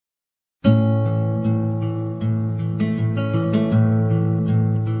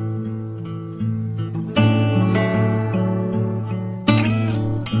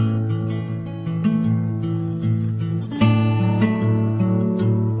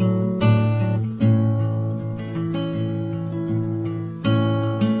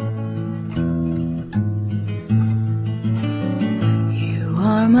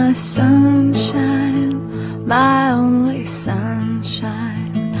my sunshine, my only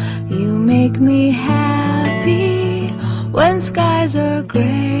sunshine. You make me happy when skies are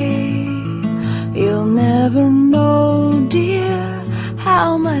gray. You'll never know, dear,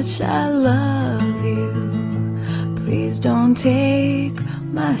 how much I love you. Please don't take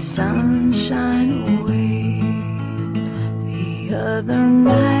my sunshine away. The other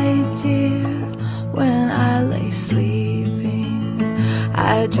night, dear, when I lay sleeping,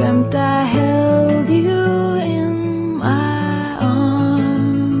 I dreamt I held you in my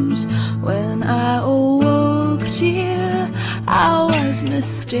arms. When I awoke, dear, I was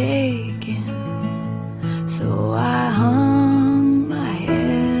mistaken. So I hung my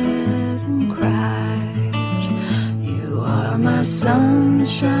head and cried. You are my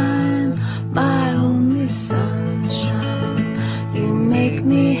sunshine, my only sunshine. You make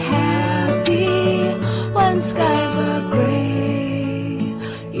me happy when skies are gray.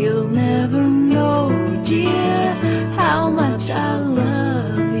 You'll never know, dear, how much I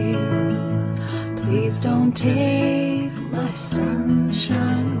love you. Please don't take my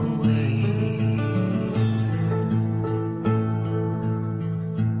sunshine away.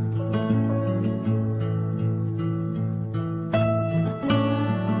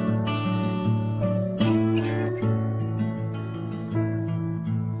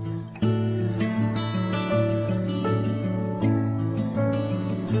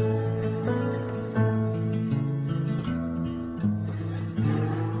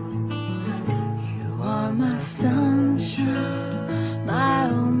 My sunshine, my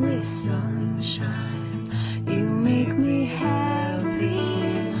only sunshine. You make me happy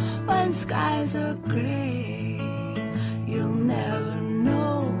when skies are gray. You'll never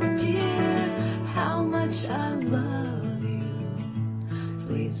know, dear, how much I love you.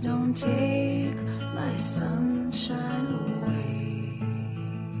 Please don't take my sunshine away.